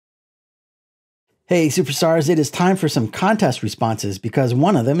Hey superstars, it is time for some contest responses because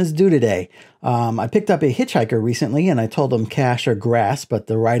one of them is due today. I picked up a hitchhiker recently and I told him cash or grass, but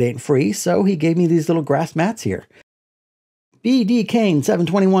the ride ain't free, so he gave me these little grass mats here.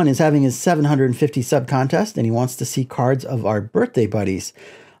 BDKane721 is having his 750 sub contest and he wants to see cards of our birthday buddies.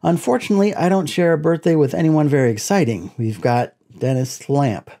 Unfortunately, I don't share a birthday with anyone very exciting. We've got Dennis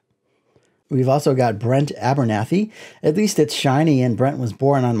Lamp. We've also got Brent Abernathy. At least it's shiny, and Brent was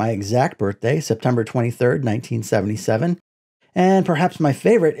born on my exact birthday, September 23rd, 1977. And perhaps my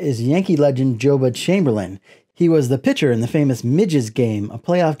favorite is Yankee legend Joba Chamberlain. He was the pitcher in the famous Midges game, a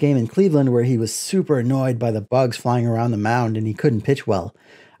playoff game in Cleveland where he was super annoyed by the bugs flying around the mound and he couldn't pitch well.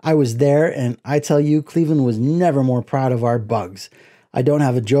 I was there, and I tell you, Cleveland was never more proud of our bugs. I don't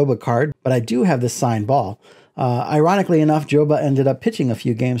have a Joba card, but I do have this signed ball. Ironically enough, Joba ended up pitching a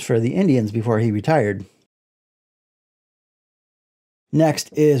few games for the Indians before he retired. Next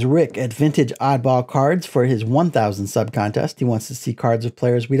is Rick at Vintage Oddball Cards for his 1000 sub contest. He wants to see cards of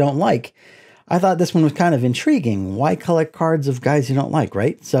players we don't like. I thought this one was kind of intriguing. Why collect cards of guys you don't like,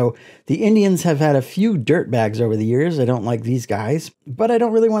 right? So the Indians have had a few dirtbags over the years. I don't like these guys, but I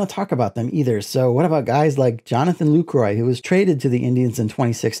don't really want to talk about them either. So what about guys like Jonathan Lucroy, who was traded to the Indians in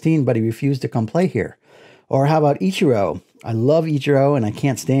 2016, but he refused to come play here? Or how about Ichiro? I love Ichiro and I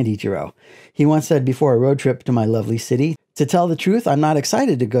can't stand Ichiro. He once said before a road trip to my lovely city, "To tell the truth, I'm not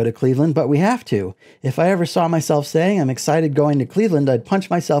excited to go to Cleveland, but we have to. If I ever saw myself saying I'm excited going to Cleveland, I'd punch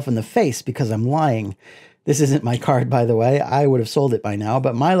myself in the face because I'm lying." This isn't my card, by the way. I would have sold it by now,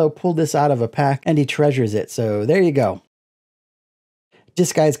 but Milo pulled this out of a pack and he treasures it. So there you go.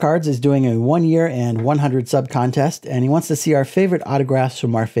 Disguise Cards is doing a 1 year and 100 sub contest, and he wants to see our favorite autographs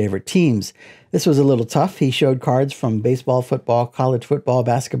from our favorite teams. This was a little tough. He showed cards from baseball, football, college football,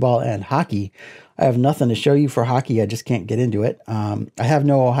 basketball, and hockey. I have nothing to show you for hockey. I just can't get into it. I have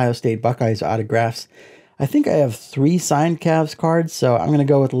no Ohio State Buckeyes autographs. I think I have 3 signed Cavs cards, so I'm going to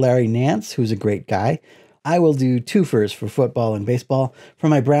go with Larry Nance, who's a great guy. I will do twofers for football and baseball. For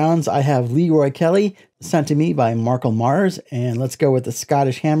my Browns, I have Leroy Kelly, sent to me by Markle Mars, and let's go with the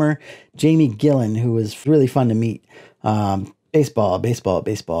Scottish Hammer, Jamie Gillen, who was really fun to meet.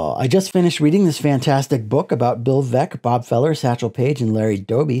 Baseball. I just finished reading this fantastic book about Bill Veeck, Bob Feller, Satchel Paige, and Larry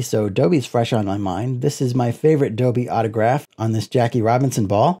Doby, so Doby's fresh on my mind. This is my favorite Doby autograph on this Jackie Robinson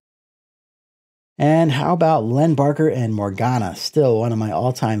ball. And how about Len Barker and Morgana, still one of my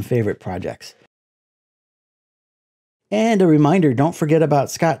all-time favorite projects. And a reminder, don't forget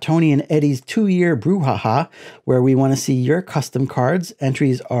about Scott, Tony, and Eddy's 2-year Broughaha, where we want to see your custom cards.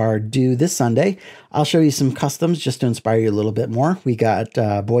 Entries are due this Sunday. I'll show you some customs just to inspire you a little bit more. We got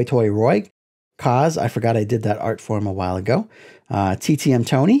Boy Toy Roy, Kaz, I forgot I did that art for him a while ago, TTM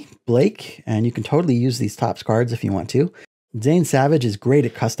Tony, Blake, and you can totally use these Topps cards if you want to. Zane Savage is great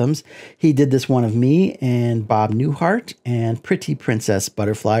at customs. He did this one of me and Bob Newhart and Pretty Princess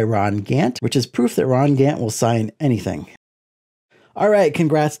Butterfly Ron Gant, which is proof that Ron Gant will sign anything. All right,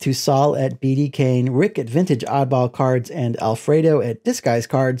 congrats to Saul at BD Kane, Rick at Vintage Oddball Cards, and Alfredo at Disguise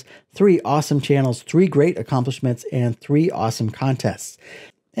Cards. 3 awesome channels, 3 great accomplishments, and 3 awesome contests.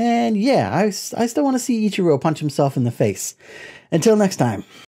 And yeah, I still want to see Ichiro punch himself in the face. Until next time.